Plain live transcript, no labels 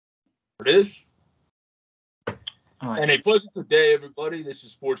It is. Oh, And a pleasant good day, everybody. This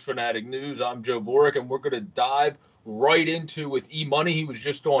is Sports Fanatic News. I'm Joe Boric, and we're going to dive right into with E-Money. He was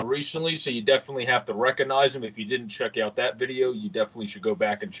just on recently, so you definitely have to recognize him. If you didn't check out that video, you definitely should go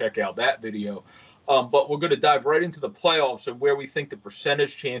back and check out that video. But we're going to dive right into the playoffs and where we think the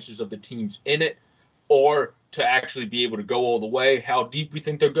percentage chances of the teams in it or to actually be able to go all the way, how deep we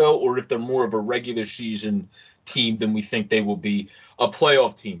think they'll go, or if they're more of a regular season team than we think they will be a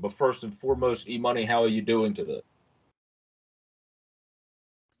playoff team. But first and foremost, E-Money, how are you doing today?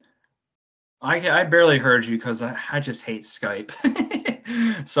 I barely heard you because I just hate Skype.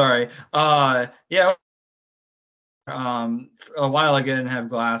 Sorry. Yeah. A while ago I didn't have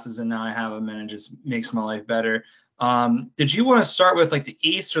glasses and now I have them and it just makes my life better. Did you want to start with like the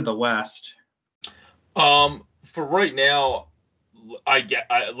East or the West? For right now,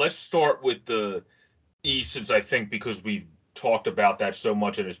 let's start with the East, since I think because we've talked about that so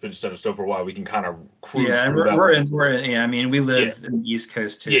much and it's been set us over a while, we can kind of cruise through that. We're in. Yeah, I mean, we live in the East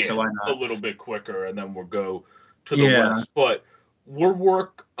Coast too, so why not? A little bit quicker, and then we'll go to the West. But we'll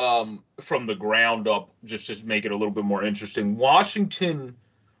work from the ground up, just to make it a little bit more interesting. Washington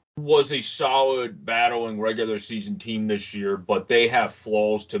was a solid battling regular season team this year, but they have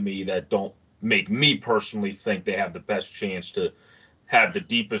flaws to me that don't make me personally think they have the best chance to have the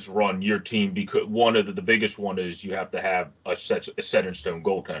deepest run your team, because one of the biggest one is you have to have a set in stone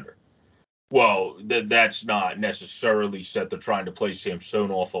goaltender. Well, that's not necessarily set. They're trying to play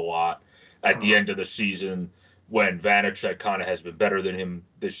Samsonov a lot at the end of the season when Vanacek kind of has been better than him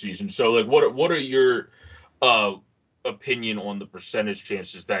this season. So, like, what are your opinion on the percentage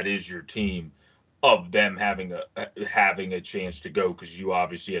chances that is your team of them having a chance to go? Because you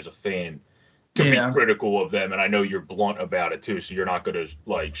obviously, as a fan, can be critical of them, and I know you're blunt about it too. So you're not going to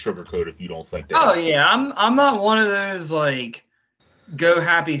like sugarcoat if you don't think that. Oh yeah, I'm not one of those like go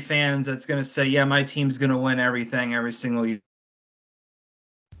happy fans that's going to say, yeah, my team's going to win everything every single year.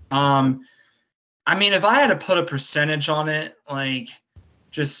 I mean, if I had to put a percentage on it, like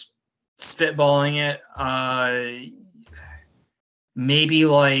just spitballing it, maybe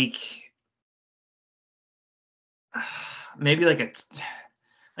like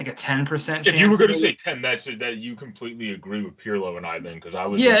a 10% chance. If you were going to say 10, that's that you completely agree with Pirlo and I then, because I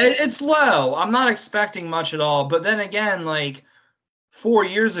was. Yeah, it's low. I'm not expecting much at all. But then again, like 4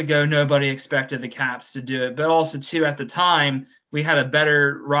 years ago, nobody expected the Caps to do it. But also, too, at the time, we had a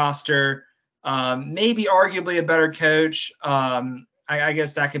better roster, maybe arguably a better coach. I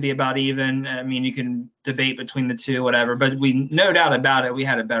guess that could be about even. I mean, you can debate between the two, whatever. But no doubt about it, we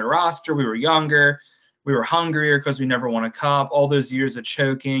had a better roster. We were younger. We were hungrier because we never won a cup. All those years of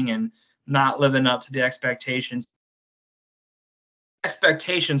choking and not living up to the expectations.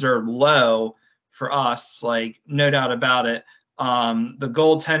 Expectations are low for us, like no doubt about it. The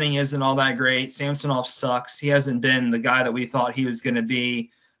goaltending isn't all that great. Samsonov sucks. He hasn't been the guy that we thought he was going to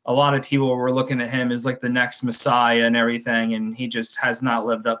be. A lot of people were looking at him as like the next Messiah and everything, and he just has not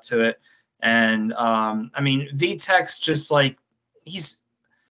lived up to it. And I mean, Vitek's just like he's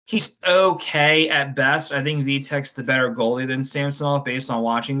okay at best. I think Vitek's the better goalie than Samsonov based on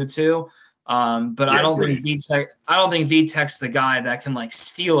watching the two. But I don't think Vitek's the guy that can like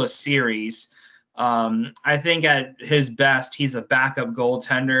steal a series. I think at his best, he's a backup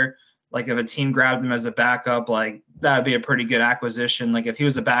goaltender. Like if a team grabbed him as a backup, like that would be a pretty good acquisition. Like if he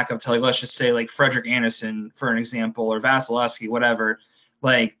was a backup to like, let's just say like Frederick Anderson, for an example, or Vasilevsky, whatever,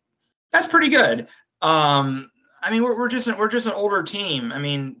 like that's pretty good. I mean, we're just an older team. I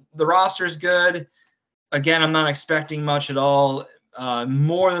mean, the roster's good. Again, I'm not expecting much at all.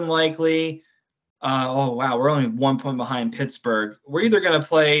 More than likely, oh wow, we're only 1 point behind Pittsburgh. We're either going to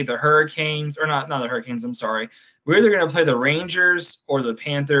play the Hurricanes or not the Hurricanes. I'm sorry. We're either going to play the Rangers or the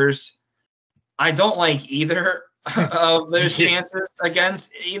Panthers. I don't like either of those chances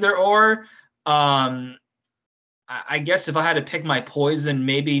against either or. I guess if I had to pick my poison,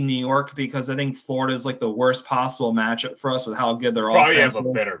 maybe New York, because I think Florida is like the worst possible matchup for us with how good their offense is.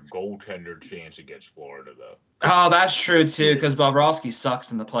 Probably have a better goaltender chance against Florida, though. Oh, that's true, too, because Bobrovsky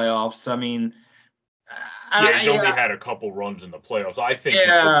sucks in the playoffs. I mean, he's only had a couple runs in the playoffs. I think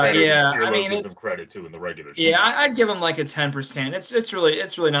I mean, gives him credit, too, in the regular season. Yeah, I'd give him like a 10%. It's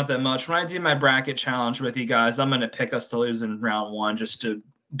really not that much. When I do my bracket challenge with you guys, I'm going to pick us to lose in round one just to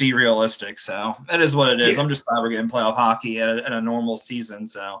be realistic. So it is what it is. I'm just glad we're getting playoff hockey at a normal season.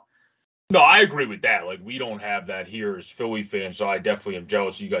 So no, I agree with that. Like, we don't have that here as Philly fans, so I definitely am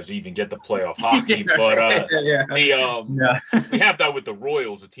jealous you guys even get the playoff hockey. But we have that with the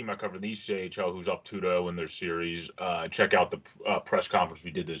Royals, the team I cover in the East AHL, who's up 2-0 in their series. Check out the press conference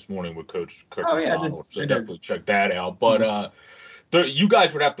we did this morning with Coach Kirk McDonald. So definitely check that out. But you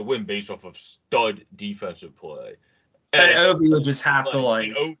guys would have to win based off of stud defensive play. And Ovi would just have to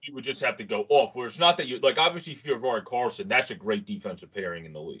and Ovi would just have to go off. Where it's not that you like obviously Fiorevari Carlson, that's a great defensive pairing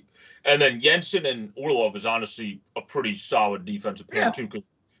in the league. And then Jensen and Orlov is honestly a pretty solid defensive pair too.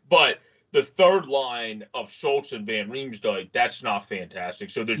 But the third line of Schultz and Van Riemsdyk, that's not fantastic.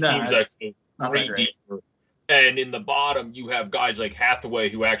 So there's teams that go great deeper. And in the bottom, you have guys like Hathaway,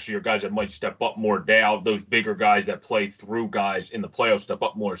 who actually are guys that might step up more down. Those bigger guys that play through guys in the playoffs step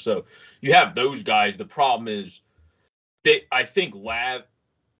up more. So you have those guys. The problem is, I think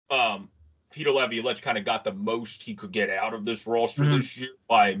Peter Laviolette kind of got the most he could get out of this roster this year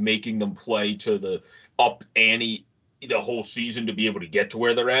by making them play to the up ante the whole season to be able to get to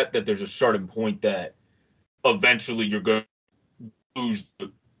where they're at. That there's a certain point that eventually you're going to lose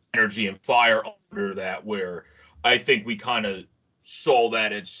the energy and fire under that, where I think we kind of saw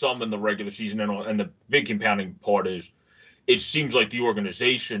that at some in the regular season. And the big compounding part is it seems like the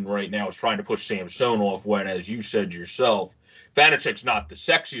organization right now is trying to push Samsonov when, as you said yourself, Vanecek's not the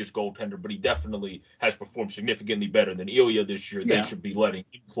sexiest goaltender, but he definitely has performed significantly better than Ilya this year. Yeah. They should be letting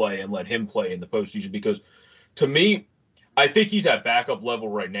him play and let him play in the postseason because, to me, I think he's at backup level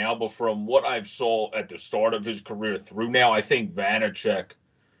right now. But from what I've saw at the start of his career through now, I think Vanecek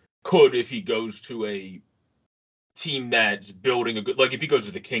could, if he goes to a team that's building a good, like if he goes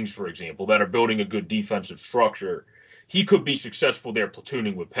to the Kings, for example, that are building a good defensive structure, he could be successful there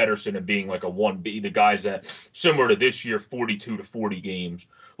platooning with Pettersson and being like a 1B, the guys that, similar to this year, 42 to 40 games,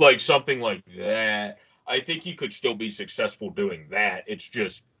 like something like that. I think he could still be successful doing that. It's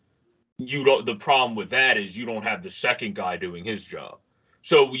just, the problem with that is you don't have the second guy doing his job.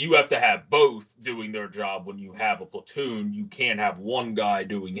 So you have to have both doing their job when you have a platoon. You can't have one guy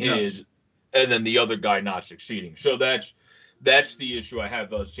doing his and then the other guy not succeeding. So that's the issue I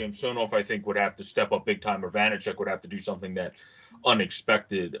have. Samsonov, I think, would have to step up big time, or Vanecek would have to do something that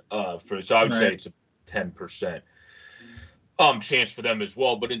unexpected. So I would say it's a 10% chance for them as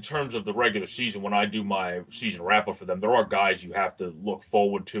well. But in terms of the regular season, when I do my season wrap up for them, there are guys you have to look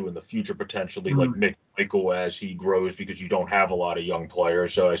forward to in the future potentially, like Michael as he grows, because you don't have a lot of young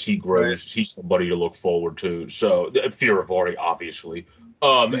players. So as he grows, he's somebody to look forward to. So Fiorevari, obviously,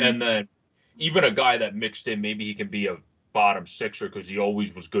 and then even a guy that mixed in, maybe he can be a bottom sixer because he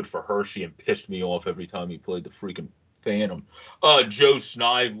always was good for Hershey and pissed me off every time he played the freaking Phantom. Joe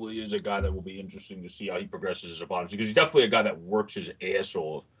Snively is a guy that will be interesting to see how he progresses as a bottom, because he's definitely a guy that works his ass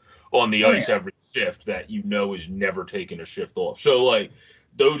off on the ice every shift that is never taking a shift off. So like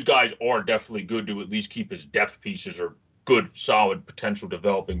those guys are definitely good to at least keep his depth pieces or good, solid, potential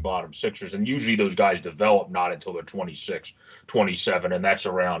developing bottom sixers. And usually those guys develop not until they're 26, 27, and that's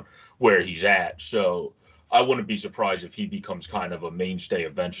around where he's at. So I wouldn't be surprised if he becomes kind of a mainstay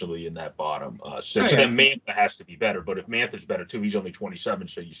eventually in that bottom six. So then Mantha has to be better. But if Mantha's better too, he's only 27,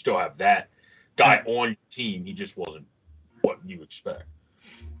 so you still have that guy on your team. He just wasn't what you expect.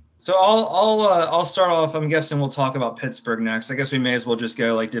 So I'll start off. I'm guessing we'll talk about Pittsburgh next. I guess we may as well just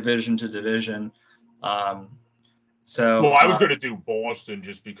go like division to division. Well, I was going to do Boston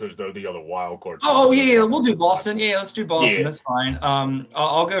just because they're the other wild card. Oh, yeah, we'll do Boston. Yeah, let's do Boston. Yeah. That's fine.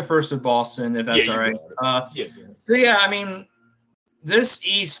 I'll go first with Boston if that's all right. So, yeah, I mean, this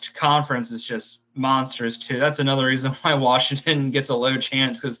East Conference is just monstrous, too. That's another reason why Washington gets a low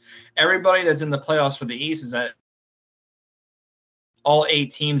chance, because everybody that's in the playoffs for the East is that all 8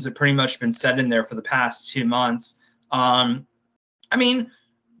 teams have pretty much been set in there for the past 2 months. I mean,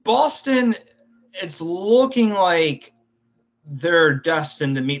 Boston, it's looking like they're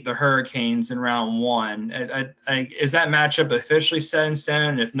destined to meet the Hurricanes in round 1. Is that matchup officially set in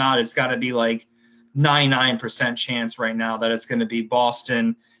stone? If not, it's got to be like 99% chance right now that it's going to be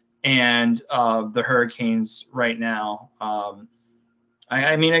Boston and the Hurricanes right now.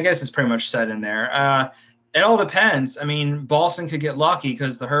 I mean, I guess it's pretty much set in there. It all depends. I mean, Boston could get lucky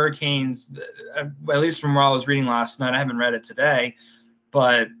because the Hurricanes, at least from what I was reading last night, I haven't read it today,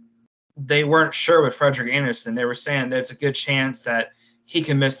 but they weren't sure with Frederik Andersen. They were saying that it's a good chance that he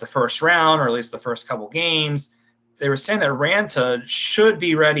can miss the first round or at least the first couple games. They were saying that Ranta should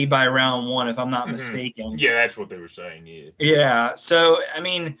be ready by round 1, if I'm not mistaken. Yeah, that's what they were saying. Yeah. So, I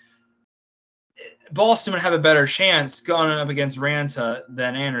mean, Boston would have a better chance going up against Ranta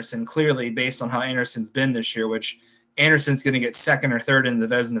than Andersen, clearly, based on how Andersen's been this year, which Andersen's going to get second or third in the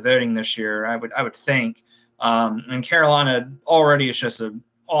Vezina voting this year, I would think. And Carolina already is just an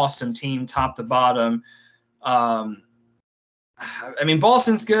awesome team, top to bottom. I mean,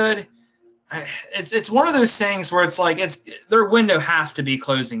 Boston's good. It's one of those things where it's like their window has to be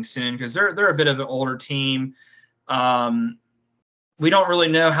closing soon because they're a bit of an older team. We don't really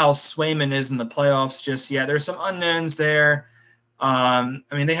know how Swayman is in the playoffs just yet. There's some unknowns there. I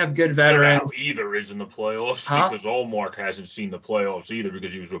mean, they have good I veterans. don't know how either is in the playoffs because Allmark hasn't seen the playoffs either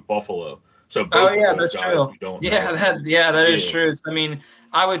because he was with Buffalo. So both of those guys true. we don't Yeah, know. that is true. So, I mean,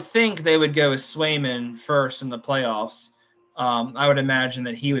 I would think they would go with Swayman first in the playoffs. I would imagine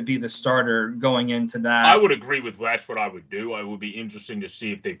that he would be the starter going into that. I would agree with that's what I would do. It would be interesting to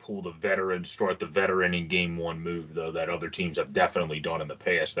see if they pull the veteran, start the veteran in game one move, though, that other teams have definitely done in the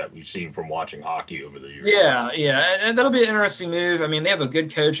past that we've seen from watching hockey over the years. Yeah. And that'll be an interesting move. I mean, they have a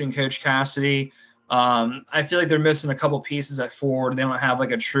good coach in Coach Cassidy. I feel like they're missing a couple pieces at forward. They don't have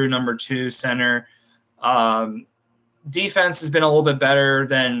like a true number 2 center. Defense has been a little bit better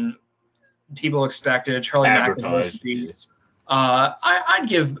than people expected. Charlie Advertised. I'd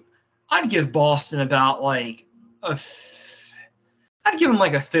give Boston about like I'd give them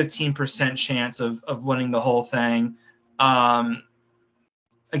like a 15% chance of winning the whole thing.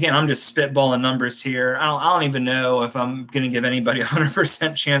 Again, I'm just spitballing numbers here. I don't even know if I'm going to give anybody a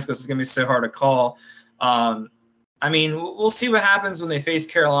 100% chance because it's going to be so hard to call. I mean, we'll see what happens when they face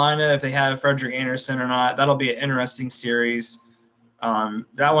Carolina, if they have Frederick Anderson or not. That'll be an interesting series.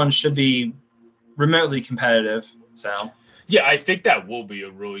 That one should be remotely competitive. So, yeah, I think that will be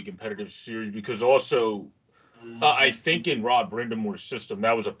a really competitive series because also I think in Rod Brindamore's system,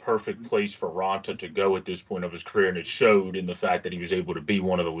 that was a perfect place for Ronta to go at this point of his career, and it showed in the fact that he was able to be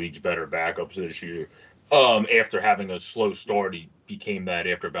one of the league's better backups this year. After having a slow start, he became that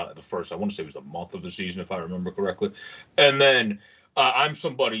after about the first, I want to say it was a month of the season, if I remember correctly. And then I'm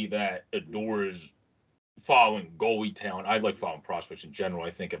somebody that adores following goalie talent. I like following prospects in general.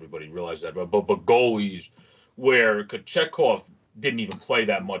 I think everybody realizes that. But goalies, where Kochetkov didn't even play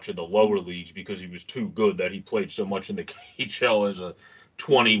that much in the lower leagues because he was too good that he played so much in the KHL as a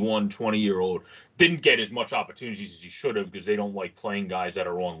 20-year-old. Didn't get as much opportunities as he should have because they don't like playing guys that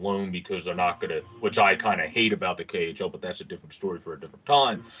are on loan because they're not going to, which I kind of hate about the KHL, but that's a different story for a different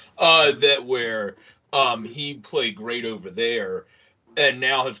time. That where he played great over there and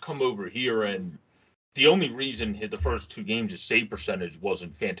now has come over here, and the only reason the first 2 games his save percentage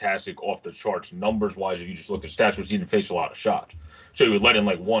wasn't fantastic off the charts numbers wise, if you just look at stats, was he didn't face a lot of shots. So he would let in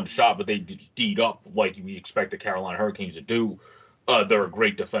like 1 shot, but they D'd up like we expect the Carolina Hurricanes to do. They're a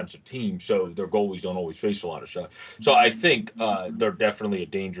great defensive team, so their goalies don't always face a lot of shots. So I think they're definitely a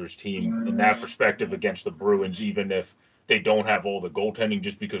dangerous team in that perspective against the Bruins, even if they don't have all the goaltending,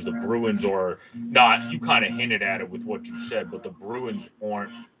 just because the Bruins are not, you kind of hinted at it with what you said, but the Bruins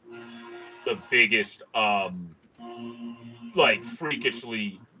aren't the biggest like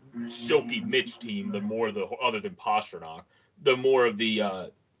freakishly silky Mitch team, the more the other than Pasternak, the more of the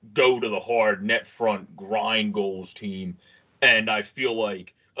go to the hard net front grind goals team. And I feel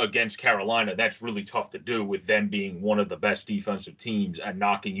like against Carolina, that's really tough to do with them being one of the best defensive teams at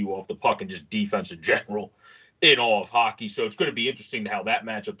knocking you off the puck and just defense in general in all of hockey. So it's going to be interesting how that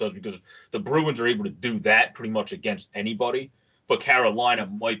matchup does because the Bruins are able to do that pretty much against anybody. But Carolina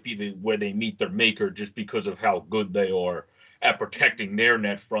might be where they meet their maker just because of how good they are at protecting their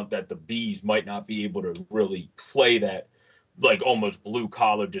net front, that the Bees might not be able to really play that like almost blue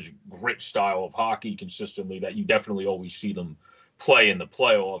collar, just grit style of hockey consistently that you definitely always see them play in the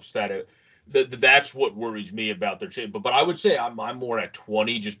playoffs. That's what worries me about their team. But I would say I'm more at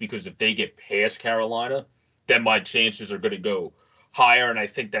 20 just because if they get past Carolina, then my chances are going to go higher. And I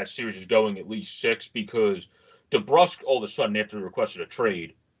think that series is going at least 6 because DeBrusk all of a sudden, after he requested a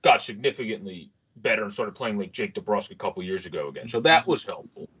trade, got significantly better and started playing like Jake DeBrusk a couple years ago again. So that was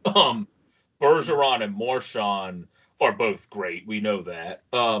helpful. Bergeron and Marchand are both great. We know that.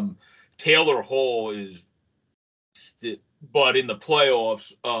 Taylor Hall is, but in the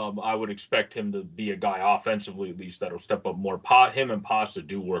playoffs, I would expect him to be a guy offensively, at least, that'll step up more. Him and Pasta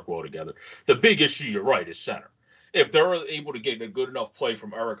do work well together. The big issue, you're right, is center. If they're able to get a good enough play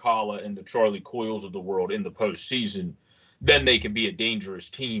from Eric Holla and the Charlie Coyles of the world in the postseason, then they can be a dangerous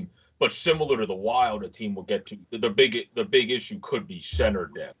team. But similar to the Wild, a team will get to the big issue could be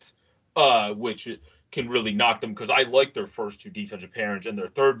center depth, which can really knock them because I like their first 2 defensive pairings and their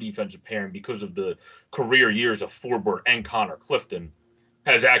third defensive pairing because of the career years of Forbort and Connor Clifton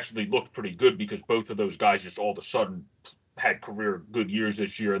has actually looked pretty good because both of those guys just all of a sudden had career good years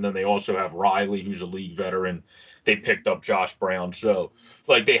this year. And then they also have Riley, who's a league veteran. They picked up Josh Brown. So,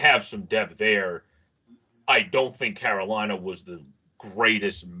 like, they have some depth there. I don't think Carolina was the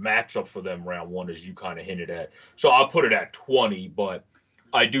greatest matchup for them round 1, as you kind of hinted at. So I'll put it at 20, but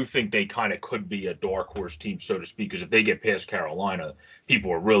I do think they kind of could be a dark horse team, so to speak, because if they get past Carolina, people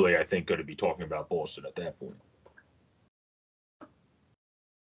are really, I think, going to be talking about Boston at that point.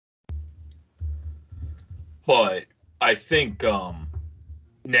 But I think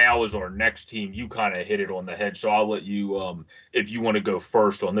now is our next team. You kind of hit it on the head, so I'll let you, if you want to go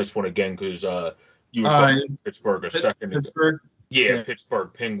first on this one again, because you were talking about Pittsburgh a second ago. Pittsburgh. Yeah, Yeah. Pittsburgh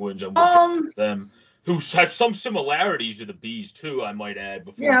Penguins, and we'll get to them, who have some similarities to the Bees too, I might add,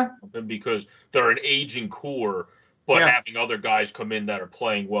 before because they're an aging core, but having other guys come in that are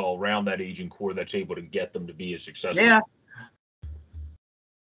playing well around that aging core that's able to get them to be as successful. Yeah.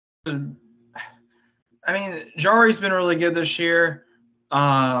 I mean, Jari's been really good this year.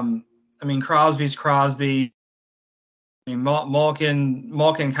 I mean, Crosby's Crosby. I mean,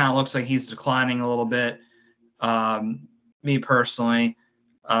 Malkin kind of looks like he's declining a little bit. Me personally,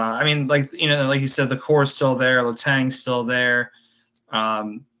 I mean, like you said, the core's still there. Letang's still there.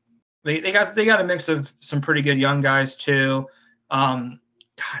 They got a mix of some pretty good young guys too.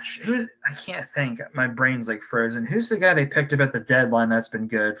 Gosh, I can't think. My brain's like frozen. Who's the guy they picked up at the deadline that's been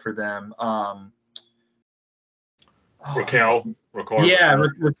good for them? Raquel. Yeah,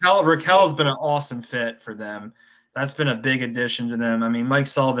 Raquel's been an awesome fit for them. That's been a big addition to them. I mean, Mike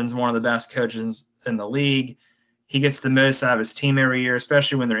Sullivan's one of the best coaches in the league. He gets the most out of his team every year,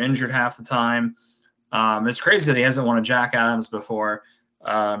 especially when they're injured half the time. It's crazy that he hasn't won a Jack Adams before.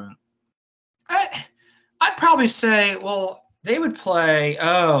 I'd probably say, well, they would play.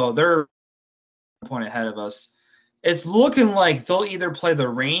 Oh, they're a point ahead of us. It's looking like they'll either play the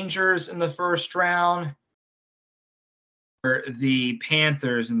Rangers in the first round or the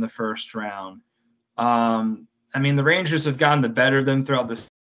Panthers in the first round. I mean, the Rangers have gotten the better of them throughout this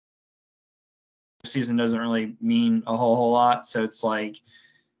season. Doesn't really mean a whole lot. So it's like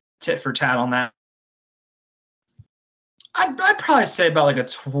tit for tat on that. I'd probably say about like a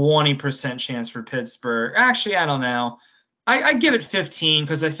 20% chance for Pittsburgh. Actually, I don't know. I'd give it 15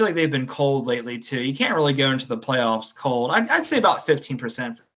 because I feel like they've been cold lately too. You can't really go into the playoffs cold. I'd say about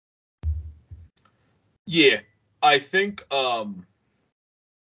 15%. Yeah, I think for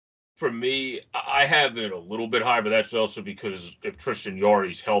me, I have it a little bit higher, but that's also because if Tristan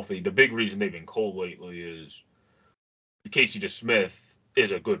Yarry's healthy, the big reason they've been cold lately is Casey DeSmith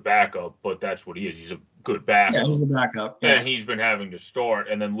is a good backup, but that's what he is. He's a good backup. Yeah, he's a backup. Yeah. And he's been having to start.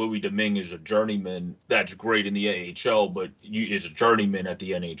 And then Louis Domingue is a journeyman that's great in the AHL, but is a journeyman at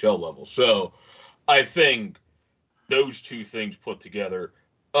the NHL level. So I think those two things put together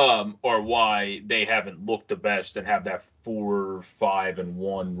are why they haven't looked the best and have that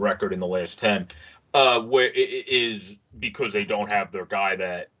 4-5-1 record in the last 10. Where it is because they don't have their guy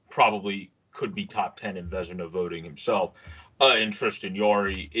that probably could be top 10 in Vezina voting himself, and Tristan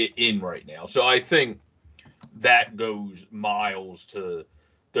Yarry in right now. So I think that goes miles to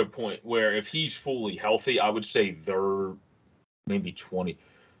their point where if he's fully healthy, I would say they're maybe 20.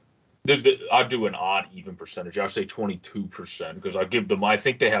 I'll do an odd even percentage. I'll say 22% because I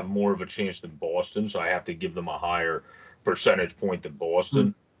think they have more of a chance than Boston, so I have to give them a higher percentage point than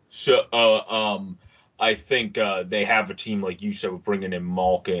Boston. So I think they have a team, like you said, with bringing in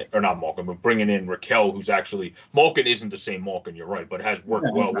Malkin, or not Malkin, but bringing in Raquel, who's actually – Malkin isn't the same Malkin, you're right, but has worked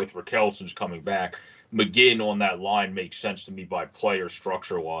well with Raquel since coming back. McGinn on that line makes sense to me by player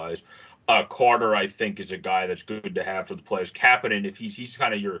structure-wise. Carter, I think, is a guy that's good to have for the players. Kapanen, if he's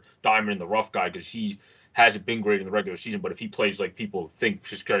kind of your diamond in the rough guy because he hasn't been great in the regular season, but if he plays like people think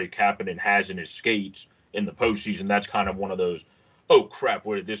Piscary Kapanen has in his skates in the postseason, that's kind of one of those, oh, crap,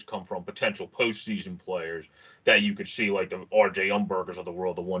 where did this come from? Potential postseason players that you could see, like the R.J. Umbergers of the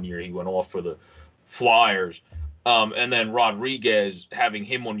world the one year he went off for the Flyers. And then Rodriguez, having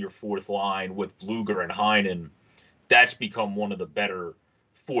him on your fourth line with Luger and Heinen, that's become one of the better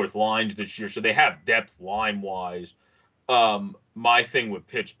fourth lines this year. So they have depth line-wise. My thing with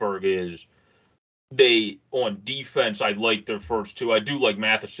Pittsburgh is on defense, I like their first two. I do like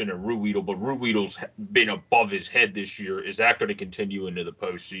Matheson and Ruhwedel, but Ruhwedel's been above his head this year. Is that going to continue into the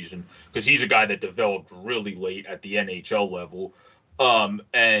postseason? Because he's a guy that developed really late at the NHL level.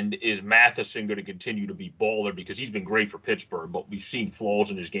 And is Matheson going to continue to be baller? Because he's been great for Pittsburgh, but we've seen flaws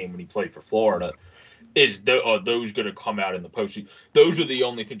in his game when he played for Florida. Are those going to come out in the postseason? Those are the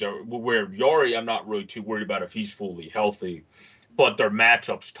only things where Yarry, I'm not really too worried about if he's fully healthy, but their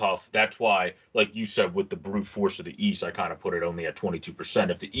matchup's tough. That's why, like you said, with the brute force of the East, I kind of put it only at 22%.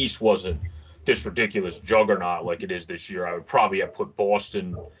 If the East wasn't this ridiculous juggernaut like it is this year, I would probably have put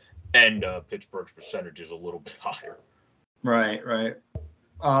Boston and Pittsburgh's percentages a little bit higher. Right.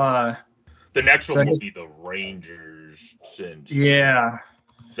 The next one will be the Rangers.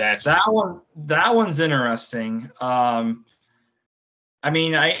 That one's interesting. I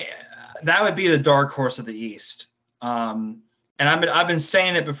mean, that would be the dark horse of the East. And I've been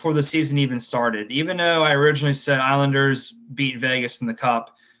saying it before the season even started. Even though I originally said Islanders beat Vegas in the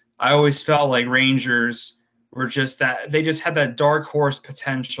Cup, I always felt like Rangers were just that they just had that dark horse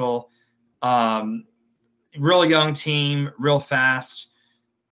potential. Real young team, real fast.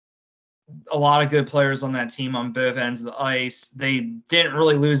 A lot of good players on that team on both ends of the ice. They didn't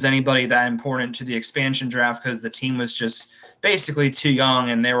really lose anybody that important to the expansion draft because the team was just basically too young,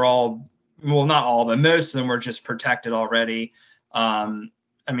 and they were all, well, not all, but most of them were just protected already. I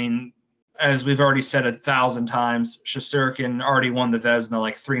mean, as we've already said 1,000 times, Shesterkin already won the Vezina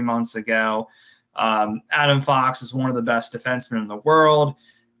like 3 months ago. Adam Fox is one of the best defensemen in the world.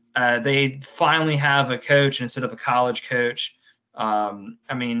 They finally have a coach instead of a college coach.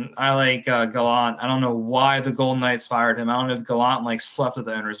 I mean, I like Gallant. I don't know why the Golden Knights fired him. I don't know if Gallant like slept with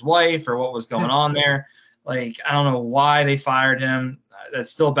the owner's wife or what was going on there. Like, I don't know why they fired him. That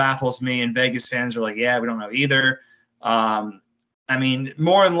still baffles me. And Vegas fans are like, yeah, we don't know either. I mean,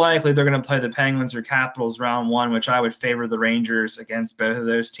 more than likely they're going to play the Penguins or Capitals round one, which I would favor the Rangers against both of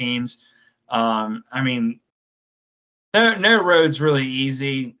those teams. I mean, no road's really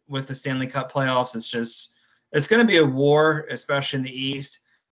easy with the Stanley Cup playoffs. It's going to be a war, especially in the East.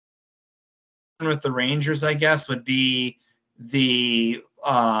 With the Rangers, I guess, would be the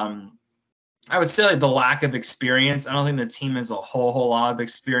I would say like the lack of experience. I don't think the team has a whole lot of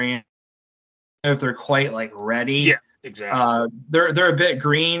experience. If they're quite like ready, yeah, exactly. They're a bit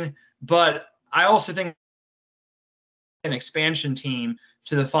green, but I also think an expansion team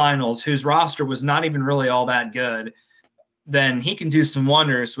to the finals, whose roster was not even really all that good, then he can do some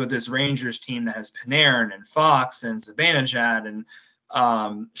wonders with this Rangers team that has Panarin and Fox and Zibanejad and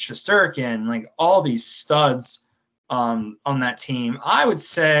Shesterkin, like all these studs on that team. I would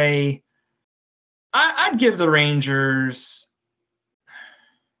say I'd give the Rangers.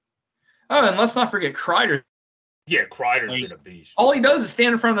 Oh, and let's not forget Kreider. Yeah, Kreider's been a beast. All he does is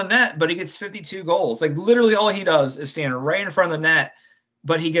stand in front of the net, but he gets 52 goals. Like literally all he does is stand right in front of the net,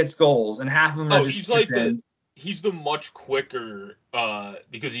 but he gets goals, and half of them are just he's like he's the much quicker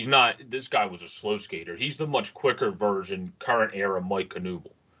because he's not, this guy was a slow skater. He's the much quicker version, current era Mike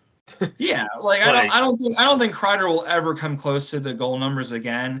Knuble. Yeah, like I don't think Kreider will ever come close to the goal numbers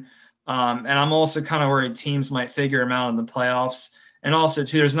again. And I'm also kind of worried teams might figure him out in the playoffs. And also,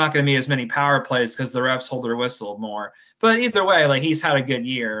 too, there's not going to be as many power plays because the refs hold their whistle more. But either way, like he's had a good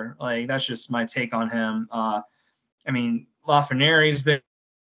year. Like that's just my take on him. I mean, Lafreniere's been,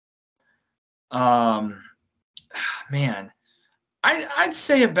 man, I'd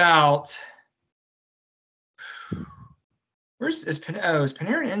say about. Is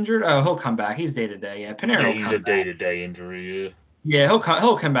Panarin injured? Oh, he'll come back. He's day to day. Yeah, Panarin. Yeah, he's a day to day injury. Yeah. Yeah, he'll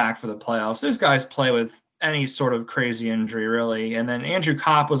come back for the playoffs. Those guys play with any sort of crazy injury, really. And then Andrew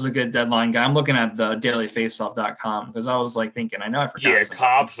Kopp was a good deadline guy. I'm looking at the dailyfaceoff.com because I was like thinking, I know I forgot. Yeah,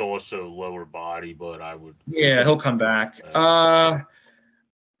 Kopp's also lower body, but I would. Yeah, he'll come back.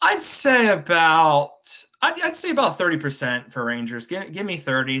 I'd say about 30% for Rangers. Give me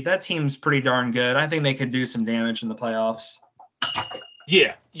 30. That team's pretty darn good. I think they could do some damage in the playoffs.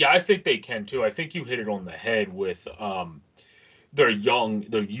 Yeah, I think they can too. I think you hit it on the head with their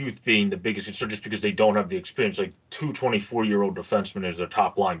youth being the biggest concern just because they don't have the experience. Like 24-year-old defensemen is their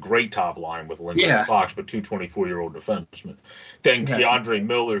top line. Great top line with Lindgren and Fox, but 24-year-old defensemen. Then Keandre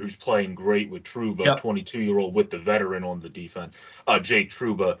Miller, who's playing great with Trouba, 22-year-old with the veteran on the defense, Jake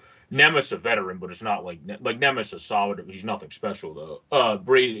Trouba. Nemeth's a veteran, but it's not like Nemeth's a solid. He's nothing special, though.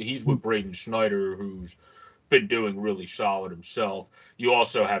 He's with Braden Schneider, who's been doing really solid himself. You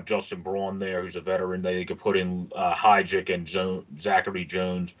also have Justin Braun there, who's a veteran. They could put in Hyjik and Zachary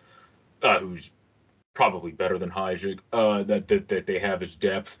Jones, who's probably better than Hyjik. That they have as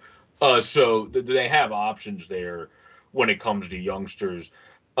depth. So they have options there when it comes to youngsters.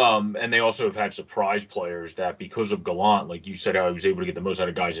 And they also have had surprise players that, because of Gallant, like you said, how he was able to get the most out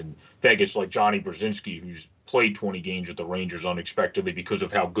of guys in Vegas, like Johnny Brzezinski, who's played 20 games with the Rangers unexpectedly because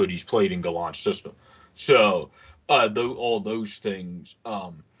of how good he's played in Gallant's system. So all those things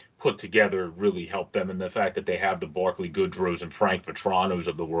put together really help them, and the fact that they have the Barclay Goodrows and Frank Vetranos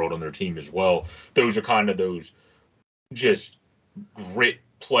of the world on their team as well. Those are kind of those just grit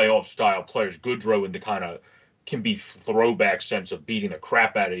playoff style players. Goodrow in the kind of can be throwback sense of beating the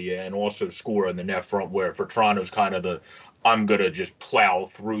crap out of you and also score in the net front, where Vetrano's kind of the I'm going to just plow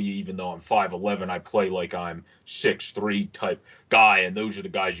through you even though I'm 5'11". I play like I'm 6'3" type guy, and those are the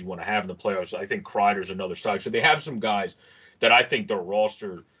guys you want to have in the playoffs. I think Kreider's another side. So they have some guys that I think their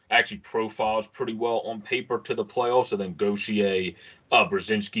roster actually profiles pretty well on paper to the playoffs. And then Gauthier,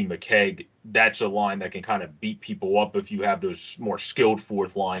 Brzezinski, McKegg, that's a line that can kind of beat people up if you have those more skilled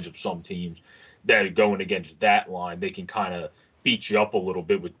fourth lines of some teams that are going against that line. They can kind of beat you up a little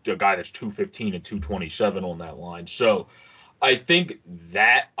bit with a guy that's 215 and 227 on that line. So I think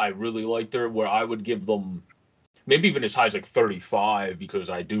that I really like there, where I would give them maybe even as high as like 35, because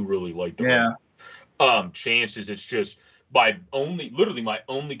I do really like the chances. It's just my only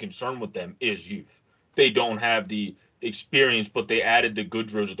concern with them is youth. They don't have the experience, but they added the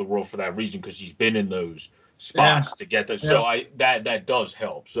Goodrows of the world for that reason, because he's been in those spots to get there. So that does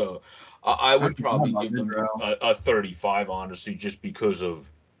help. So I would probably give them a 35, honestly, just because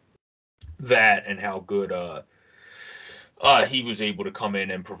of that and how good he was able to come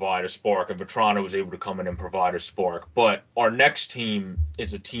in and provide a spark, and Vetrano was able to come in and provide a spark. But our next team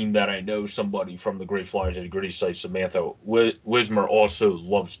is a team that I know somebody from the Great Flyers at the Gritty site, Samantha Wismer, also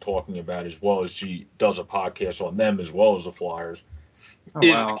loves talking about, as well as she does a podcast on them as well as the Flyers.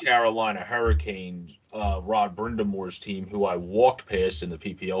 The Carolina Hurricanes, Rod Brindamore's team, who I walked past in the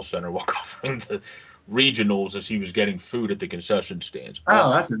PPL Center while covering the regionals as he was getting food at the concession stands.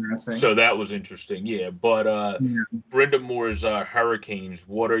 Oh, that's interesting. So that was interesting, yeah. But Brindamore's Hurricanes,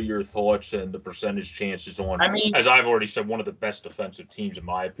 what are your thoughts and the percentage chances on, as I've already said, one of the best defensive teams in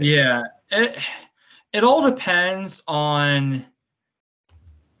my opinion? Yeah, it all depends on –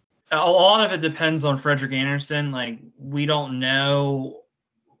 a lot of it depends on Frederik Andersen. Like, we don't know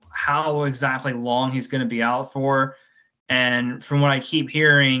how exactly long he's going to be out for. And from what I keep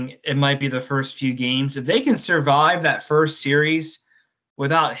hearing, it might be the first few games. If they can survive that first series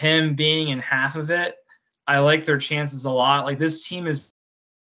without him being in half of it, I like their chances a lot. Like, this team is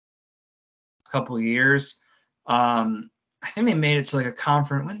a couple of years. I think they made it to like a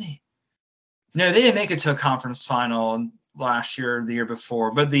conference. No, they didn't make it to a conference final last year or the year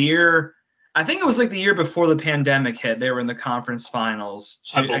before, but I think it was like the year before the pandemic hit, they were in the conference finals.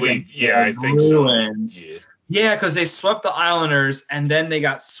 I believe, I think Bruins. So. Yeah, because they swept the Islanders and then they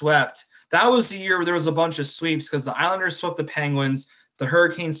got swept. That was the year where there was a bunch of sweeps, because the Islanders swept the Penguins, the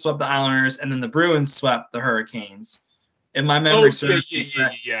Hurricanes swept the Islanders, and then the Bruins swept the Hurricanes. In my memory,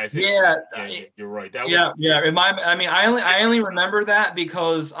 I think you're right. I only remember that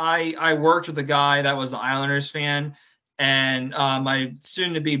because I worked with a guy that was an Islanders fan, and my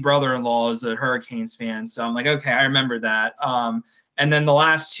soon-to-be brother-in-law is a Hurricanes fan. So I'm like, okay, I remember that. And then the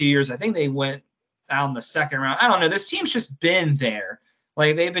last 2 years, I think they went out in the second round. I don't know. This team's just been there.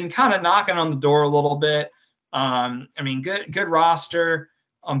 Like, they've been kind of knocking on the door a little bit. Good roster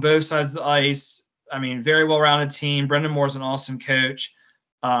on both sides of the ice. Very well-rounded team. Brendan Moore's an awesome coach.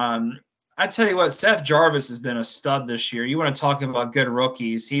 I tell you what, Seth Jarvis has been a stud this year. You want to talk about good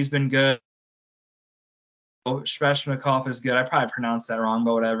rookies. He's been good. Svechnikov is good. I probably pronounced that wrong,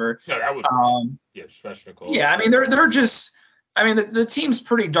 but whatever. No, that was Svechnikov. Yeah, they're just – the team's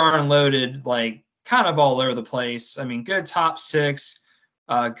pretty darn loaded, like, kind of all over the place. Good top six,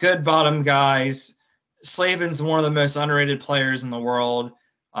 good bottom guys. Slavin's one of the most underrated players in the world.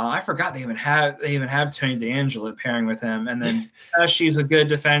 I forgot they even have Tony DeAngelo pairing with him. And then she's a good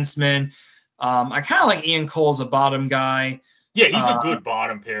defenseman. I kind of like Ian Cole's a bottom guy. Yeah, he's a good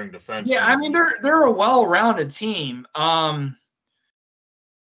bottom pairing defenseman. Yeah, they're a well-rounded team.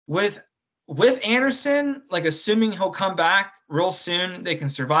 With Andersen, like, assuming he'll come back real soon, they can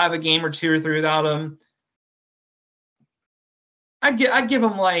survive a game or two or three without him. I'd give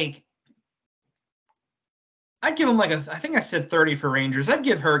him like I think I said 30 for Rangers. I'd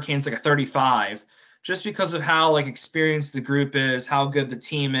give Hurricanes like a 35, just because of how, like, experienced the group is, how good the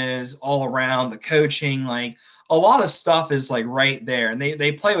team is all around, the coaching, like, a lot of stuff is, like, right there. And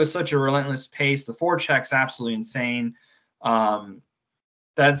they play with such a relentless pace. The forecheck's absolutely insane.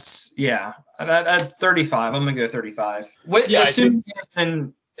 That's 35. I'm gonna go 35. Assuming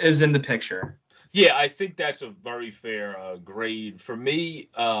Andersen is in the picture. Yeah, I think that's a very fair grade for me.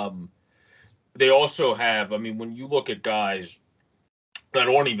 They also have, when you look at guys that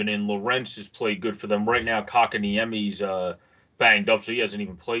aren't even in, Lorentz has played good for them right now. Kakaniemi's banged up, so he hasn't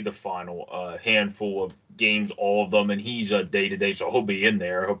even played the final handful of games, all of them, and he's day-to-day, so he'll be in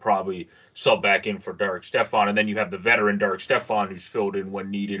there. He'll probably sub back in for Derek Stepan, and then you have the veteran Derek Stepan who's filled in when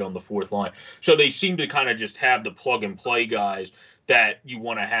needed on the fourth line. So they seem to kind of just have the plug-and-play guys that you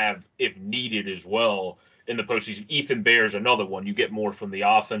want to have if needed as well in the postseason. Ethan Bear's another one. You get more from the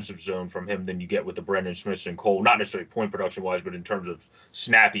offensive zone from him than you get with the Brendan Smiths and Cole, not necessarily point production-wise, but in terms of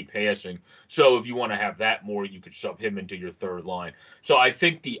snappy passing. So if you want to have that more, you could sub him into your third line. So I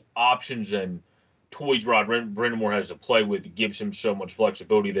think the options and toys Rod Brindamore has to play with gives him so much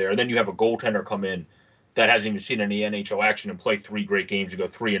flexibility there. And then you have a goaltender come in that hasn't even seen any NHL action and play 3 great games to go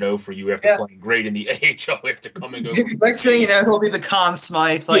 3-0 for you after playing great in the AHL after coming over. Next thing you know, he'll be the Conn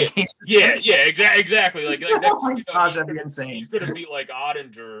Smythe. Like, exactly. Like oh my gosh, that'd be insane. He's going to be like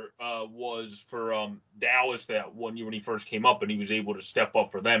Ottinger was for Dallas that one year when he first came up, and he was able to step up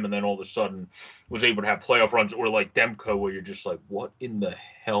for them, and then all of a sudden was able to have playoff runs, or like Demko, where you're just like, what in the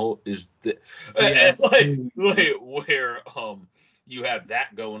hell is this? Yes. Where you have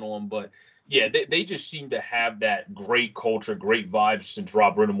that going on, but. Yeah, they just seem to have that great culture, great vibes since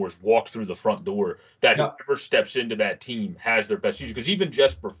Rob Rinnemore's walked through the front door, that whoever steps into that team has their best season. Because even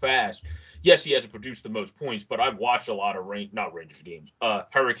Jesper Fast, yes, he hasn't produced the most points, but I've watched a lot of not Rangers games,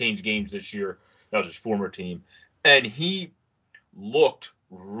 Hurricanes games this year. That was his former team. And he looked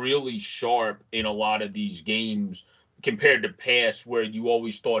really sharp in a lot of these games compared to past where you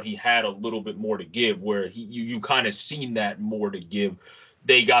always thought he had a little bit more to give, where you kind of seen that more to give.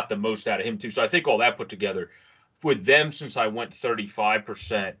 They got the most out of him too. So I think all that put together with them, since I went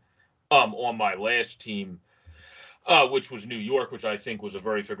 35% on my last team, which was New York, which I think was a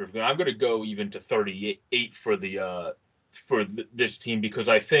very figurative. I'm going to go even to 38 for this team, because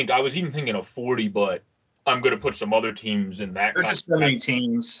I think I was even thinking of 40, but I'm going to put some other teams in that. There's just so many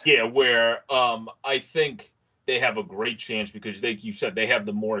teams. Yeah, where I think they have a great chance because you said, they have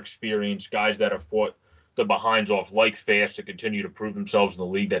the more experienced guys that have fought the behinds off like Fast to continue to prove themselves in the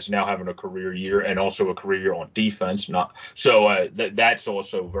league that's now having a career year, and also a career year on defense. That's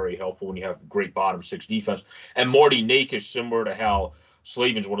also very helpful when you have great bottom six defense. And Marty Nake is similar to how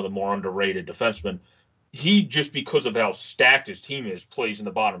Slavin's one of the more underrated defensemen. He, just because of how stacked his team is, plays in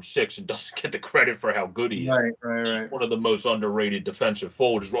the bottom six and doesn't get the credit for how good he is. Right. He's one of the most underrated defensive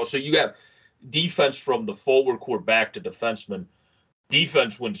forwards as well. So you have defense from the forward core back to defenseman.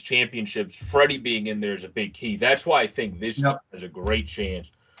 Defense wins championships. Freddie being in there is a big key. That's why I think this team has a great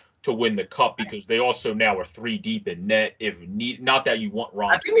chance to win the cup, because they also now are 3 deep in net. If need, not that you want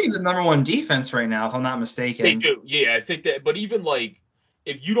Ron. I think they're the number 1 defense right now, if I'm not mistaken. They do, yeah. I think that. But even like,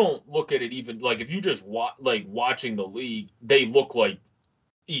 if you don't look at it, even like if you just watching the league, they look like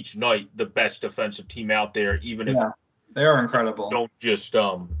each night the best defensive team out there. Even if they are incredible. Don't just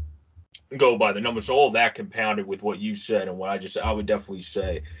go by the numbers. So all that compounded with what you said and what I would definitely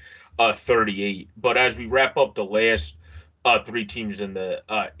say 38. But as we wrap up the last 3 teams in the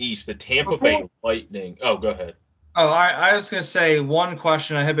East, the Tampa Bay Lightning. Oh, go ahead. Oh, I was going to say one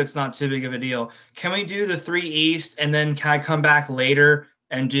question. I hope it's not too big of a deal. Can we do the 3 East, and then can I come back later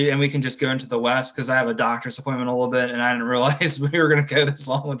and we can just go into the West, because I have a doctor's appointment a little bit and I didn't realize we were going to go this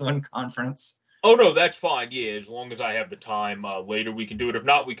long with one conference. Oh, no, that's fine. Yeah, as long as I have the time later, we can do it. If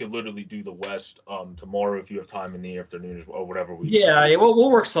not, we could literally do the West tomorrow if you have time in the afternoon as well, or whatever.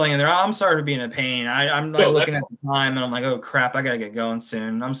 We'll work something in there. I'm sorry for being a pain. I'm looking at the time, and I'm like, oh, crap, I got to get going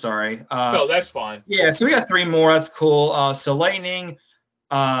soon. I'm sorry. No, that's fine. Yeah, so we got 3 more. That's cool. So Lightning,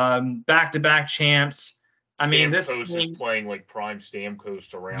 back-to-back champs. I mean, this team is playing like prime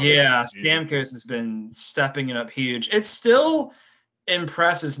Stamkos around. Yeah, Stamkos has been stepping it up huge. It still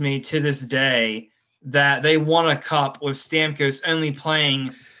impresses me to this day that they won a cup with Stamkos only playing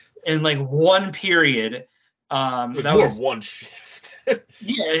in like 1 period. It was one shift.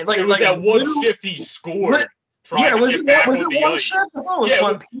 Yeah, like it was that one shift he scored. Was it one shift? I thought it was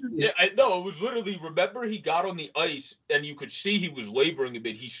 1 period. Yeah, no, it was literally. Remember, he got on the ice and you could see he was laboring a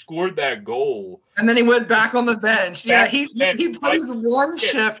bit. He scored that goal, and then he went back on the bench. Yeah, he plays one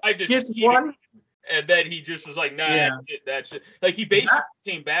shift, gets one. And then he just was like, nah, that's it. Like, he basically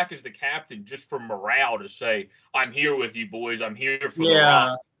came back as the captain just for morale to say, I'm here with you, boys. I'm here for the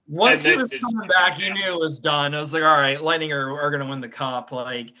run. Once he was coming back, you knew it was done. I was like, all right, Lightning are going to win the cup.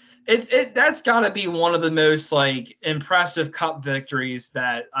 Like, that's got to be one of the most, like, impressive cup victories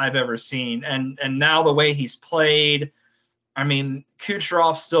that I've ever seen. And now the way he's played, I mean,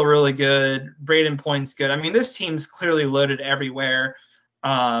 Kucherov's still really good. Braden Point's good. I mean, this team's clearly loaded everywhere.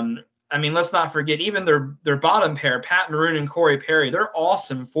 I mean, let's not forget, even their bottom pair, Pat Maroon and Corey Perry, they're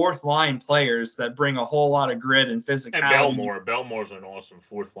awesome 4th-line players that bring a whole lot of grit and physicality. And Belmore's an awesome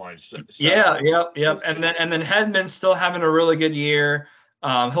 4th-line. Yep. And then Hedman's still having a really good year.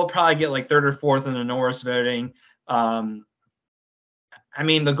 He'll probably get like 3rd or 4th in the Norris voting. I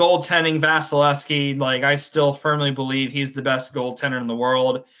mean, the goaltending, Vasilevsky, like, I still firmly believe he's the best goaltender in the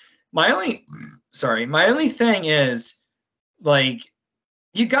world. My only thing is, like,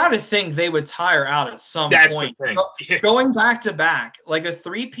 you got to think they would tire out at some point. Going back to back, like a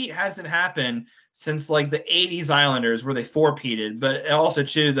 3-peat hasn't happened since like the 80s Islanders where they 4-peated, but also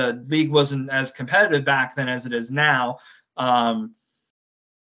too, the league wasn't as competitive back then as it is now. I'd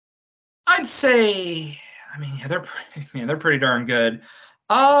say, I mean, they're pretty darn good.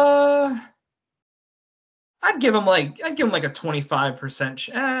 I'd give them like a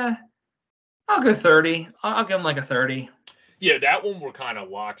 25%. I'll go 30. I'll give them like a 30. Yeah, that one we're kind of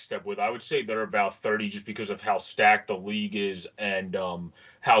lockstep with. I would say they're about 30 just because of how stacked the league is and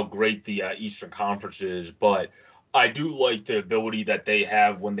how great the Eastern Conference is. But I do like the ability that they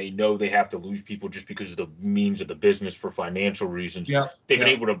have when they know they have to lose people just because of the means of the business for financial reasons. Yeah, They've been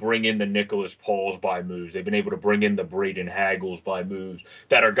able to bring in the Nicholas Pauls by moves. They've been able to bring in the Braden Haggles by moves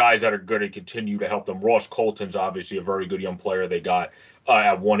that are guys that are going to continue to help them. Ross Colton's obviously a very good young player they got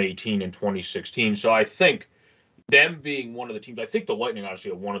at 118 in 2016. So I think them being one of the teams, I think the Lightning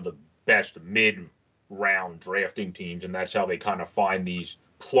honestly are one of the best mid-round drafting teams, and that's how they kind of find these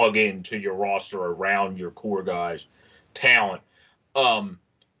plug into your roster around your core guys' talent.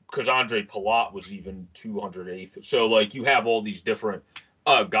 Because Andre Palat was even 208th. So, like, you have all these different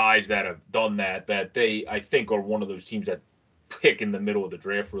guys that have done that they, I think, are one of those teams that pick in the middle of the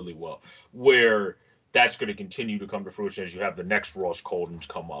draft really well, where that's going to continue to come to fruition as you have the next Ross Coltons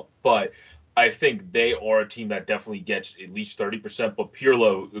come up. But I think they are a team that definitely gets at least 30%, but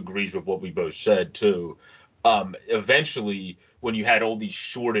Pirlo agrees with what we both said, too. Eventually, when you had all these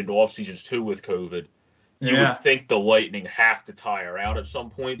shortened off seasons, too, with COVID, you would think the Lightning have to tire out at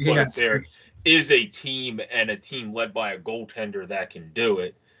some point. But if there is a team and a team led by a goaltender that can do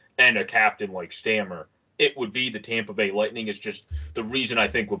it and a captain like Stammer, it would be the Tampa Bay Lightning. It's just the reason I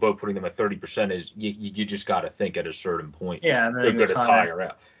think we're both putting them at 30% is you just got to think at a certain point they're going to tire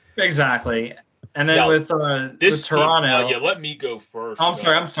out. Exactly. And then with Toronto, team, let me go first. I'm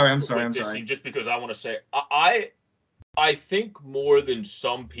sorry. Just because I want to say I think more than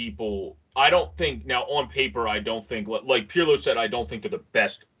some people. I don't think now on paper. I don't think like Pirlo said. I don't think they're the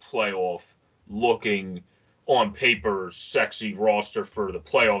best playoff looking on paper sexy roster for the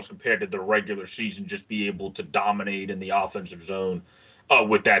playoffs compared to the regular season. Just be able to dominate in the offensive zone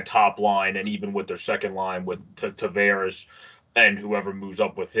with that top line and even with their second line with Tavares and whoever moves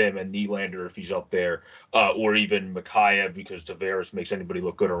up with him, and Nylander if he's up there, or even Mikheyev because Tavares makes anybody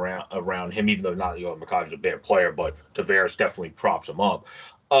look good around him, even though Mikheyev's a bad player, but Tavares definitely props him up.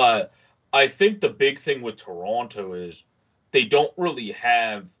 I think the big thing with Toronto is they don't really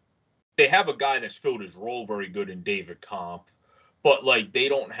have – they have a guy that's filled his role very good in David Kampf, but like they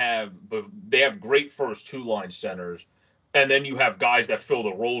have great first two-line centers, and then you have guys that fill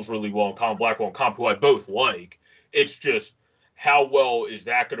the roles really well, Colin Blackwell and Kampf, who I both like. It's just – how well is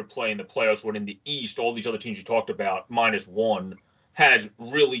that going to play in the playoffs when in the East, all these other teams you talked about, -1, has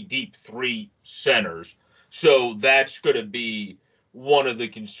really deep three centers. So that's going to be one of the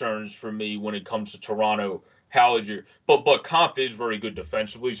concerns for me when it comes to Toronto. How is your – but Kampf is very good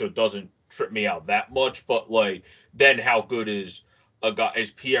defensively, so it doesn't trip me out that much. But, like, then how good is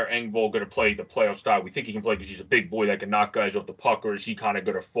Pierre Engvall going to play the playoff style? We think he can play because he's a big boy that can knock guys off the puck, or is he kind of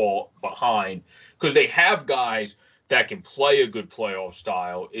going to fall behind? Because they have guys – that can play a good playoff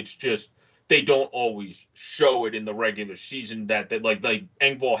style. It's just they don't always show it in the regular season that like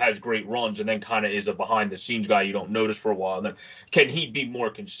Engvall has great runs and then kind of is a behind the scenes guy you don't notice for a while. And then can he be more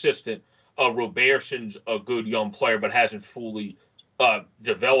consistent? Roberson's a good young player but hasn't fully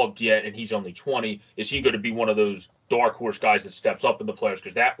developed yet, and he's only 20. Is he going to be one of those dark horse guys that steps up in the players?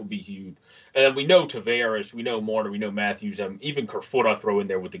 Because that would be huge. And then we know Tavares, we know Marner, we know Matthews, even Kerfoot I throw in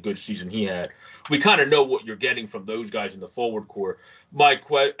there with the good season he had. We kind of know what you're getting from those guys in the forward core.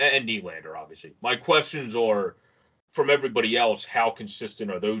 And Nylander, obviously. My questions are, from everybody else, how consistent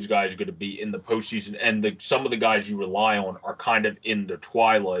are those guys going to be in the postseason? And some of the guys you rely on are kind of in the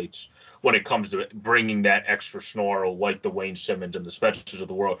twilights when it comes to bringing that extra snarl like the Wayne Simmons and the Spetzers of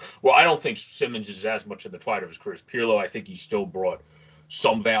the world. Well, I don't think Simmons is as much in the twilight of his career as Pirlo. I think he still brought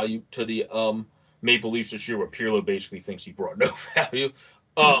some value to the Maple Leafs this year, where Pirlo basically thinks he brought no value.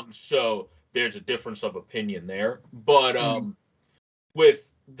 So there's a difference of opinion there. But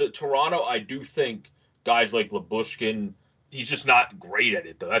with the Toronto, I do think guys like Lyubushkin, he's just not great at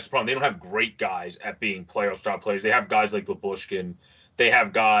it, though. That's the problem. They don't have great guys at being playoff-style players. They have guys like Lyubushkin. They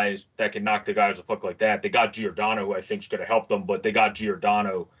have guys that can knock the guys off the puck like that. They got Giordano, who I think is going to help them, but they got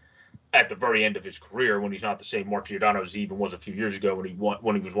Giordano at the very end of his career when he's not the same Mark Giordano as he even was a few years ago when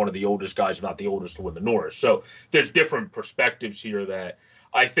he was one of the oldest guys, if not the oldest, to win the Norris. So there's different perspectives here that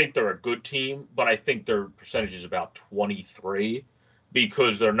I think they're a good team, but I think their percentage is about 23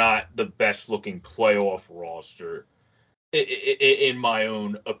 because they're not the best-looking playoff roster. in my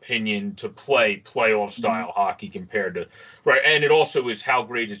own opinion, to play playoff style hockey compared to right. And it also is how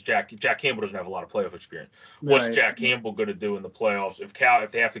great is Jack Campbell doesn't have a lot of playoff experience. What's Right. Jack Campbell going to do in the playoffs if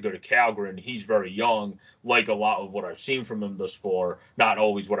they have to go to Calgary and he's very young, like a lot of what I've seen from him thus far, not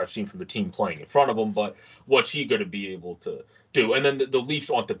always what I've seen from the team playing in front of him, but what's he going to be able to do? And then the Leafs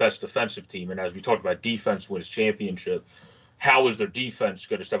aren't the best defensive team, and as we talked about, defense wins championship. How is their defense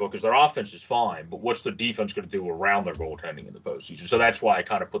going to step up? Because their offense is fine, but what's their defense going to do around their goaltending in the postseason? So that's why I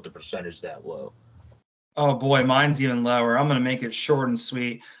kind of put the percentage that low. Oh boy, mine's even lower. I'm going to make it short and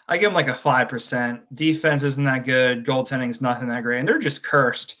sweet. I give them like a 5%. Defense isn't that good. Goaltending is nothing that great. And they're just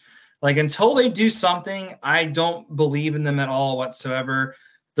cursed. Like until they do something, I don't believe in them at all whatsoever.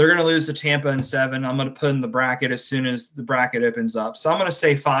 They're going to lose to Tampa in 7. I'm going to put in the bracket as soon as the bracket opens up. So I'm going to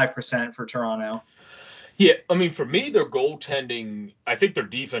say 5% for Toronto. Yeah, I mean, for me, their goaltending, I think their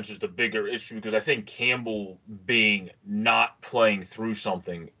defense is the bigger issue because I think Campbell being not playing through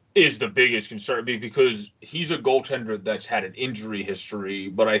something is the biggest concern because he's a goaltender that's had an injury history,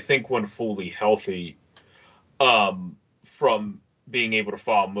 but I think when fully healthy, from being able to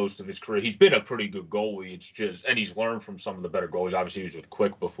follow most of his career, he's been a pretty good goalie. It's just, and he's learned from some of the better goalies. Obviously, he was with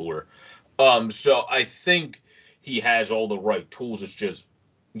Quick before. So I think he has all the right tools. It's just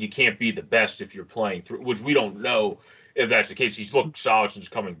you can't be the best if you're playing through, which we don't know if that's the case. He's looked solid since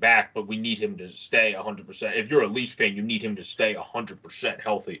coming back, but we need him to stay 100%. If you're a Leafs fan, you need him to stay 100%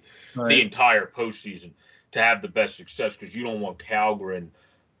 healthy the entire postseason to have the best success because you don't want Calgren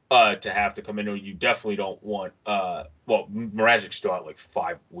to have to come in, or you definitely don't want Mrazek's still out like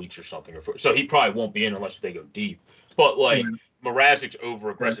 5 weeks or something, so he probably won't be in unless they go deep. But like Mrazek's over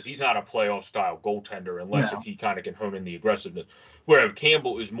aggressive. He's not a playoff style goaltender unless if he kind of can hone in the aggressiveness. Whereas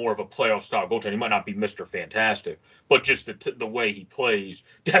Campbell is more of a playoff style goaltender. He might not be Mr. Fantastic, but just the way he plays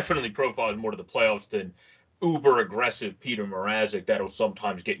definitely profiles more to the playoffs than uber aggressive Peter Mrazek that'll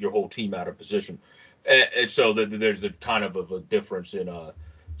sometimes get your whole team out of position. And so there's the kind of a difference in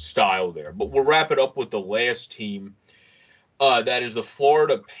style there. But we'll wrap it up with the last team. That is the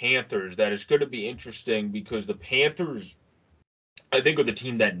Florida Panthers. That is going to be interesting because the Panthers, I think, are the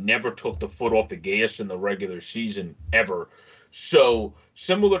team that never took the foot off the gas in the regular season ever. So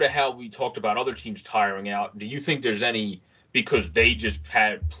similar to how we talked about other teams tiring out, do you think there's any, because they just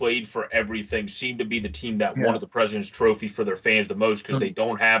had played for everything, seem to be the team that wanted the President's Trophy for their fans the most because they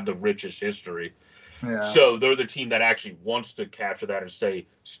don't have the richest history? Yeah. So they're the team that actually wants to capture that and say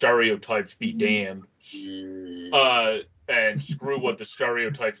stereotypes be damned, and screw what the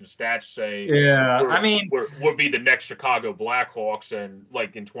stereotypes and stats say. Yeah, we'll be the next Chicago Blackhawks and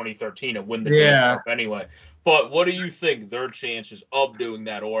like in 2013 and win the Stanley Cup anyway. But what do you think their chances of doing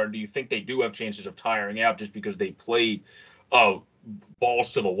that, or do you think they do have chances of tiring out just because they played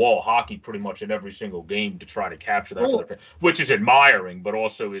balls to the wall hockey pretty much in every single game to try to capture that for their fans, which is admiring, but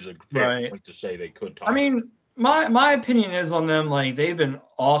also is a fair point to say they could tire. I mean, my opinion is on them, like they've been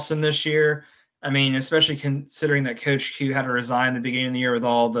awesome this year. I mean, especially considering that Coach Q had to resign at the beginning of the year with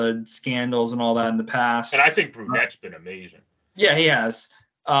all the scandals and all that in the past. And I think Brunette's been amazing. Yeah, he has.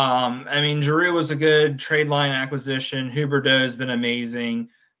 I mean, Giroux was a good trade line acquisition. Huberdeau has been amazing.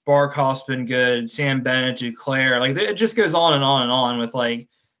 Barkov's been good. Sam Bennett, Duclair. Like, it just goes on and on and on with, like,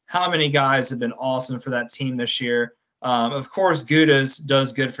 how many guys have been awesome for that team this year. Of course, Gudas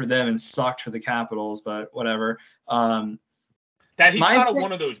does good for them and sucked for the Capitals, but whatever. That he's kind of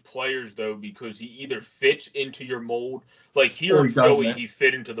one of those players, though, because he either fits into your mold. Like here in Philly, he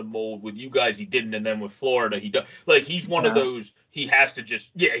fit into the mold. With you guys, he didn't. And then with Florida, he does. Like, he's one of those, he has to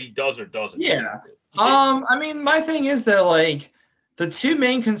just, he does or doesn't. Yeah. I mean, my thing is that, like, the two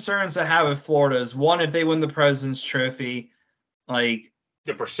main concerns I have with Florida is, one, if they win the President's Trophy, like,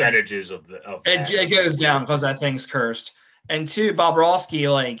 the percentages of it goes down because that thing's cursed. And two,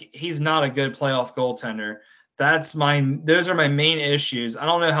 Bobrovsky, like, he's not a good playoff goaltender. Those are my main issues. I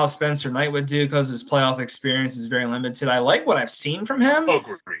don't know how Spencer Knight would do because his playoff experience is very limited. I like what I've seen from him.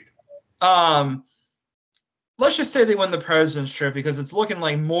 Agreed. Let's just say they win the President's Trophy because it's looking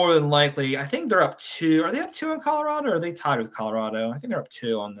like more than likely. I think they're up 2. Are they up 2 on Colorado, or are they tied with Colorado? I think they're up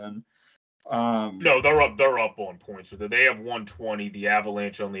 2 on them. No, they're up on points. So they have 120. The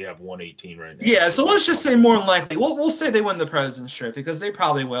Avalanche only have 118 right now. Yeah, so let's just say more than likely. We'll say they win the President's Trophy because they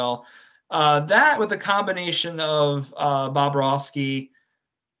probably will. That with a combination of Bobrovsky,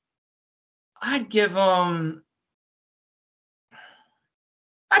 I'd give them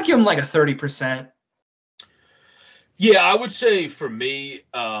like a 30%. Yeah, I would say for me,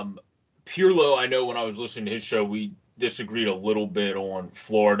 Pirlo, I know when I was listening to his show, we disagreed a little bit on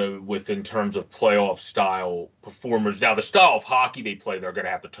Florida in terms of playoff style performers. Now, the style of hockey they play, they're going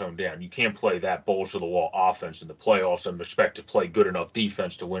to have to tone down. You can't play that balls to the wall offense in the playoffs and expect to play good enough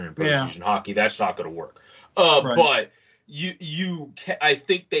defense to win in postseason hockey. That's not going to work. Right. But I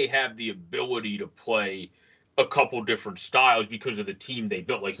think they have the ability to play a couple different styles because of the team they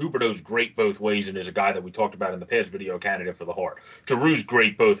built. Like Huberdeau's great both ways and is a guy that we talked about in the past video, candidate for the Hart. Giroux's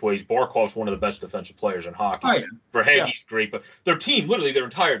great both ways. Barkov's one of the best defensive players in hockey. Oh, yeah. Verhaeghe's great, but their team, literally their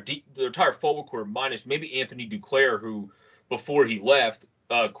entire forward core, minus maybe Anthony Duclair, who before he left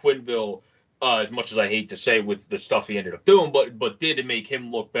Quenneville, as much as I hate to say with the stuff he ended up doing, but did to make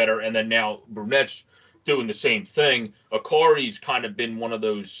him look better. And then now Brunette's doing the same thing. Akari's kind of been one of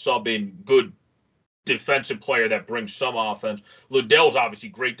those sub-in good defensive player that brings some offense. Lundell's obviously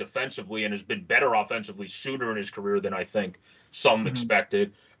great defensively and has been better offensively sooner in his career than I think some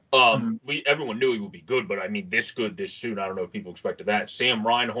expected. Everyone knew he would be good, but I mean, this good this soon, I don't know if people expected that. Sam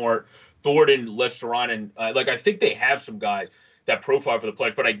Reinhart, Thornton, Lesterainen, I think they have some guys that profile for the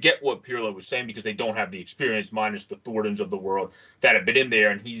players, but I get what Pirlo was saying because they don't have the experience, minus the Thorntons of the world that have been in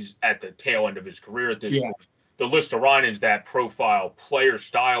there, and he's at the tail end of his career at this point. The Lesterainens that profile player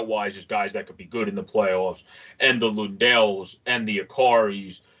style wise is guys that could be good in the playoffs, and the Lundells and the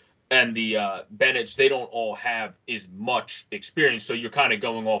Akaris and the Bennetts, they don't all have as much experience, so you're kind of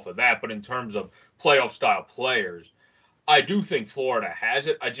going off of that. But in terms of playoff style players, I do think Florida has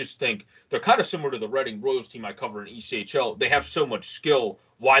it. I just think they're kind of similar to the Reading Royals team I cover in ECHL. They have so much skill.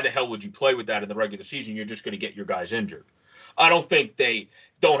 Why the hell would you play with that in the regular season? You're just going to get your guys injured. I don't think they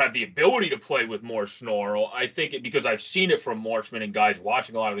don't have the ability to play with more snarl. I think because I've seen it from Marchman and guys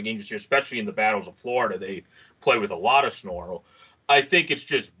watching a lot of the games this year, especially in the battles of Florida, they play with a lot of snarl. I think it's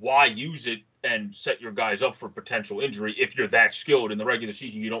just why use it and set your guys up for potential injury if you're that skilled. In the regular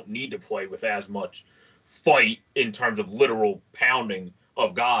season, you don't need to play with as much fight in terms of literal pounding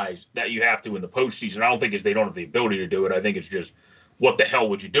of guys that you have to in the postseason. I don't think it's they don't have the ability to do it. I think it's just what the hell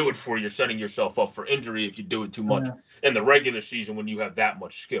would you do it for? You're setting yourself up for injury if you do it too much in the regular season when you have that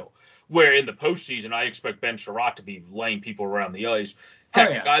much skill. Where in the postseason, I expect Ben Sherratt to be laying people around the ice. Heck,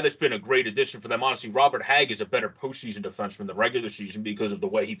 a guy that's been a great addition for them. Honestly, Robert Hagg is a better postseason defenseman than regular season because of the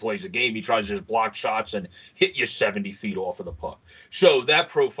way he plays the game. He tries to just block shots and hit you 70 feet off of the puck. So that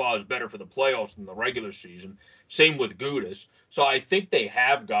profile is better for the playoffs than the regular season. Same with Gudas. So I think they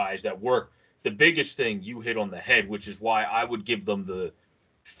have guys that work. The biggest thing you hit on the head, which is why I would give them the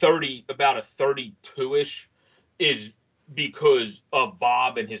about a 32-ish, is because of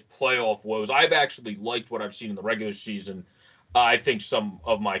Bob and his playoff woes. I've actually liked what I've seen in the regular season. I think some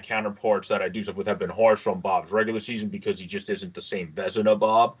of my counterparts that I do stuff with have been harsh on Bob's regular season because he just isn't the same Vezina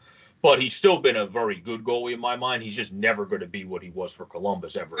Bob. But he's still been a very good goalie in my mind. He's just never going to be what he was for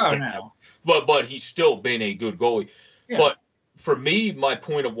Columbus ever again. No. But he's still been a good goalie. Yeah. But for me, my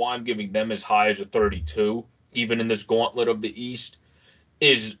point of why I'm giving them as high as a 32, even in this gauntlet of the East,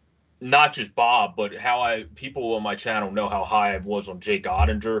 is not just Bob, but how people on my channel know how high I was on Jake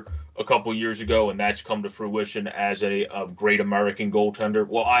Ottinger a couple years ago, and that's come to fruition as a great American goaltender.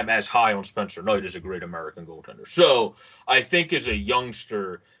 Well, I'm as high on Spencer Knight as a great American goaltender. So I think as a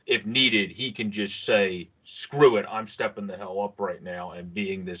youngster, if needed, he can just say, screw it, I'm stepping the hell up right now, and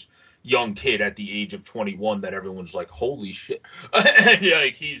being this young kid at the age of 21 that everyone's like, holy shit. And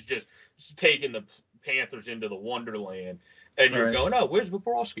like he's just taking the Panthers into the wonderland. And you're going, oh, where's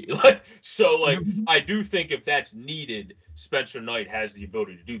Bobrovsky? I do think if that's needed, Spencer Knight has the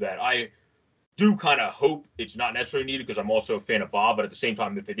ability to do that. I do kind of hope it's not necessarily needed because I'm also a fan of Bob, but at the same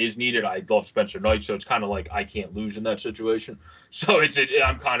time, if it is needed, I love Spencer Knight, so it's kind of like I can't lose in that situation. So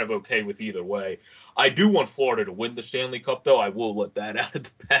I'm kind of okay with either way. I do want Florida to win the Stanley Cup, though. I will let that out of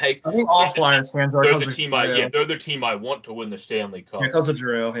the bag. I think all Flyers fans are. They're the team I want to win the Stanley Cup. Because of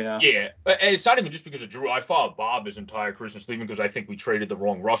Drew, Yeah, and it's not even just because of Drew. I followed Bob his entire career since leaving because I think we traded the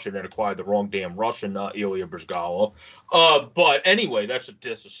wrong Russian and acquired the wrong damn Russian, Ilya Bryzgalov. But anyway, that's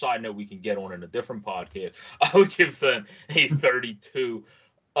just a side note we can get on in a different podcast. I would give them a 32%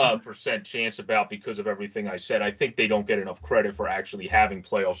 chance because of everything I said. I think they don't get enough credit for actually having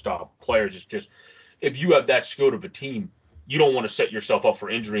playoff style players. It's just if you have that skilled of a team, you don't want to set yourself up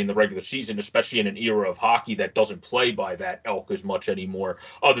for injury in the regular season, especially in an era of hockey that doesn't play by that elk as much anymore,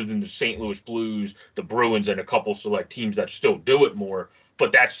 other than the St. Louis Blues, the Bruins, and a couple select teams that still do it more.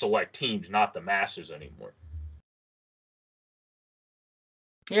 But that's select teams, not the masses anymore.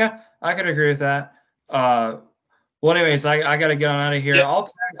 Yeah, I could agree with that. Well, anyways, I got to get on out of here. Yep.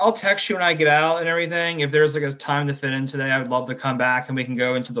 I'll text you when I get out and everything. If there's like a time to fit in today, I would love to come back and we can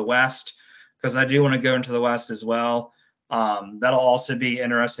go into the West because I do want to go into the West as well. That'll also be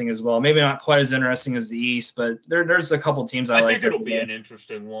interesting as well. Maybe not quite as interesting as the East, but there's a couple teams I like. I think it'll be an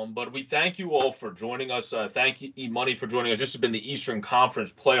interesting one. But we thank you all for joining us. Thank you, E-Money, for joining us. This has been the Eastern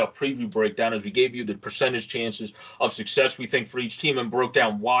Conference Playoff Preview Breakdown, as we gave you the percentage chances of success we think for each team and broke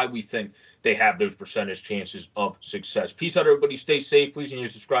down why we think they have those percentage chances of success. Peace out, everybody. Stay safe. Please continue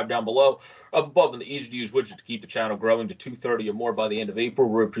to subscribe down below, up above in the easy-to-use widget to keep the channel growing to 230 or more by the end of April.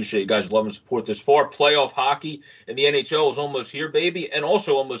 We appreciate you guys' love and support this far. Playoff hockey in the NHL is almost here, baby, and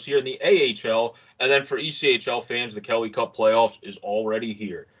also almost here in the AHL. And then for ECHL fans, the Kelly Cup playoffs is already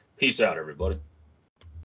here. Peace out, everybody.